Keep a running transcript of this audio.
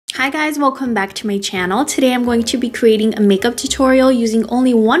Hi guys, welcome back to my channel. Today I'm going to be creating a makeup tutorial using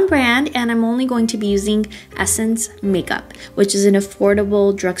only one brand, and I'm only going to be using Essence Makeup, which is an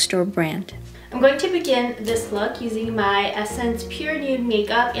affordable drugstore brand. I'm going to begin this look using my Essence Pure Nude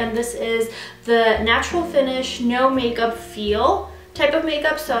makeup, and this is the natural finish, no makeup feel type of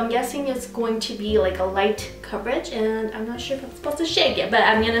makeup, so I'm guessing it's going to be like a light coverage, and I'm not sure if I'm supposed to shake it, but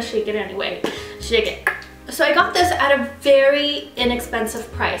I'm gonna shake it anyway. Shake it. So I got this at a very inexpensive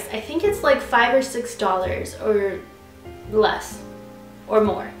price. I think it's like $5 or $6 or less or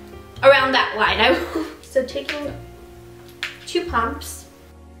more. Around that line. So taking 2 pumps.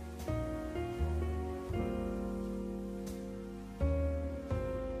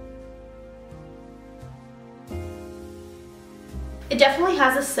 It definitely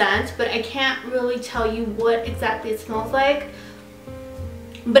has a scent, but I can't really tell you what exactly it smells like.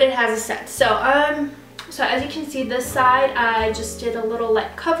 But it has a scent. So as you can see, this side I just did a little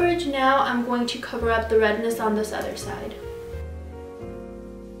light coverage. Now I'm going to cover up the redness on this other side.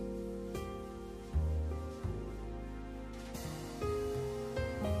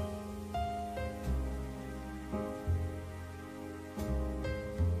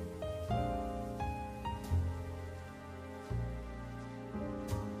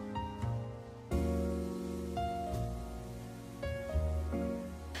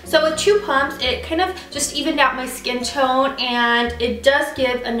 So with 2 pumps, it kind of just evened out my skin tone, and it does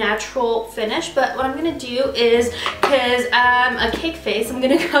give a natural finish. But what I'm going to do is, because I'm a cake face, I'm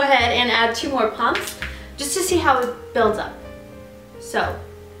going to go ahead and add 2 more pumps just to see how it builds up. So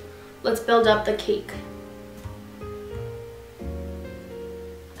let's build up the cake.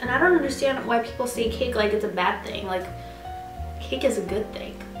 And I don't understand why people say cake like it's a bad thing. Like, cake is a good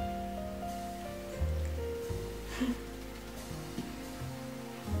thing.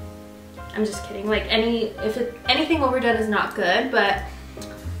 I'm just kidding. Like, anything overdone is not good, but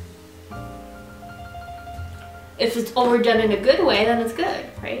if it's overdone in a good way, then it's good,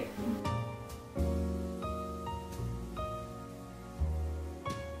 right?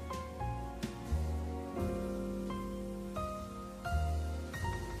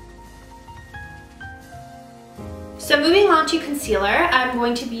 So moving on to concealer, I'm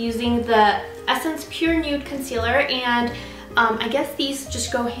going to be using the Essence Pure Nude Concealer, and I guess these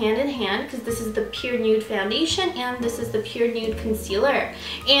just go hand in hand because this is the Pure Nude Foundation and this is the Pure Nude Concealer.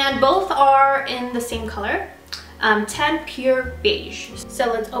 And both are in the same color, 10 Pure Beige.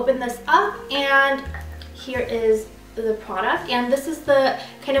 So let's open this up, and here is the product. And this is the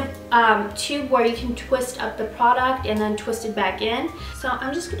kind of tube where you can twist up the product and then twist it back in. So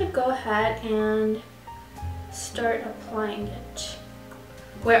I'm just going to go ahead and start applying it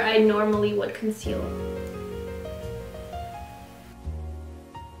where I normally would conceal.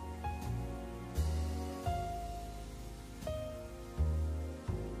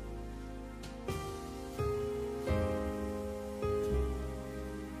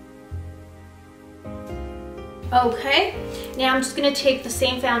 Okay, now I'm just going to take the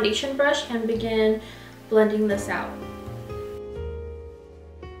same foundation brush and begin blending this out.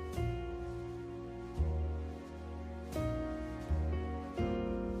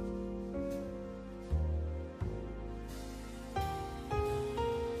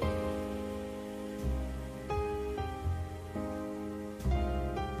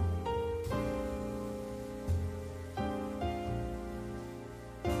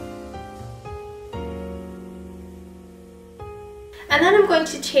 And then I'm going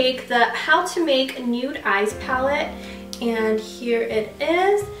to take the How to Make Nude Eyes palette, and here it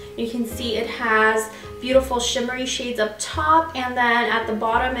is. You can see it has beautiful shimmery shades up top, and then at the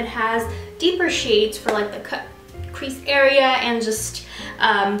bottom it has deeper shades for like the cut crease area and just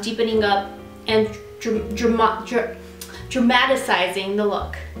deepening up and dramatizing the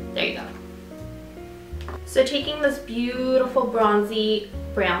look. There you go. So taking this beautiful bronzy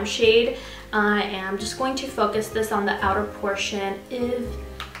brown shade, I am just going to focus this on the outer portion of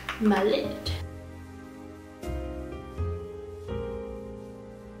my lid.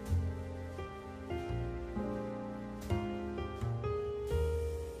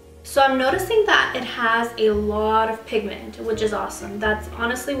 So I'm noticing that it has a lot of pigment, which is awesome. That's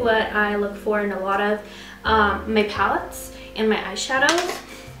honestly what I look for in a lot of my palettes and my eyeshadows.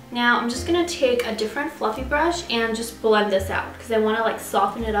 Now I'm just going to take a different fluffy brush and just blend this out because I want to like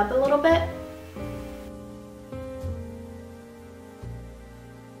soften it up a little bit.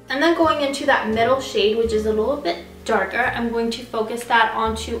 And then going into that middle shade, which is a little bit darker, I'm going to focus that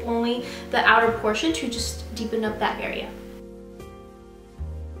onto only the outer portion to just deepen up that area.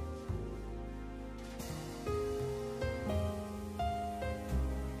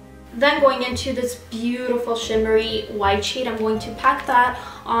 Then going into this beautiful shimmery white shade, I'm going to pack that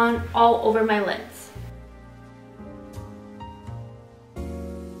on all over my lids.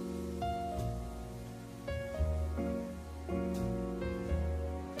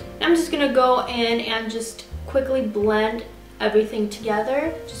 I'm just gonna go in and just quickly blend everything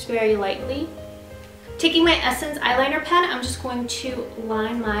together, just very lightly. Taking my Essence eyeliner pen, I'm just going to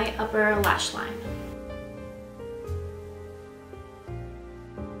line my upper lash line.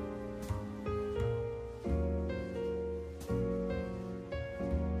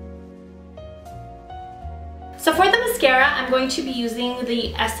 So for the mascara, I'm going to be using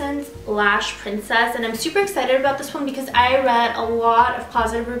the Essence Lash Princess, and I'm super excited about this one because I read a lot of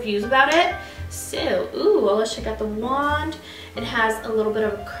positive reviews about it. So, well, let's check out the wand. It has a little bit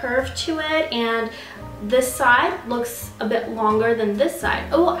of a curve to it, and this side looks a bit longer than this side.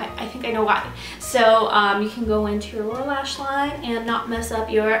 Oh, I think I know why. So you can go into your lower lash line and not mess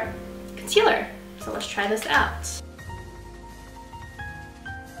up your concealer. So let's try this out.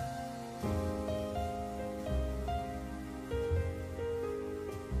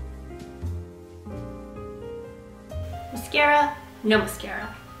 Mascara, no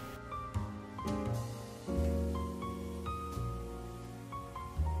mascara.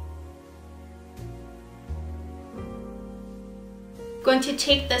 Going to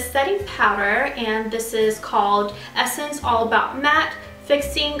take this setting powder, and this is called Essence All About Matte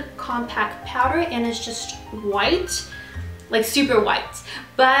Fixing Compact Powder, and it's just white, like super white,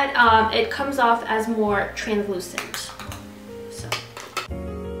 but it comes off as more translucent.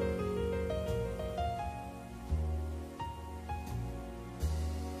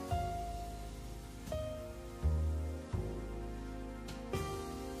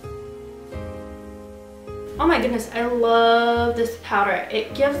 Oh my goodness, I love this powder.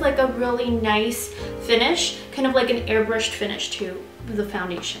 It gives like a really nice finish, kind of like an airbrushed finish to the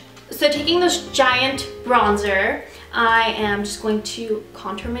foundation. So taking this giant bronzer, I am just going to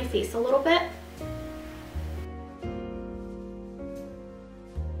contour my face a little bit.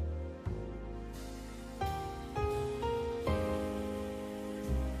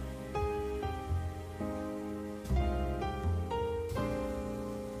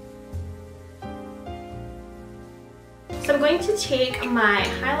 So I'm going to take my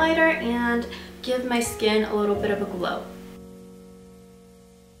highlighter and give my skin a little bit of a glow.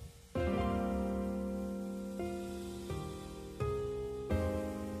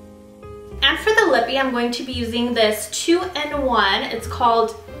 And for the lippy, I'm going to be using this 2-in-1. It's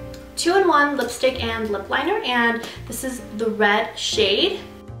called 2-in-1 lipstick and lip liner, and this is the red shade.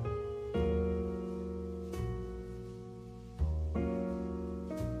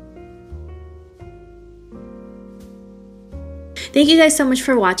 Thank you guys so much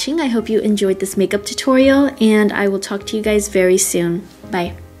for watching. I hope you enjoyed this makeup tutorial, and I will talk to you guys very soon.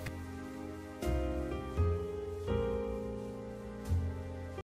 Bye.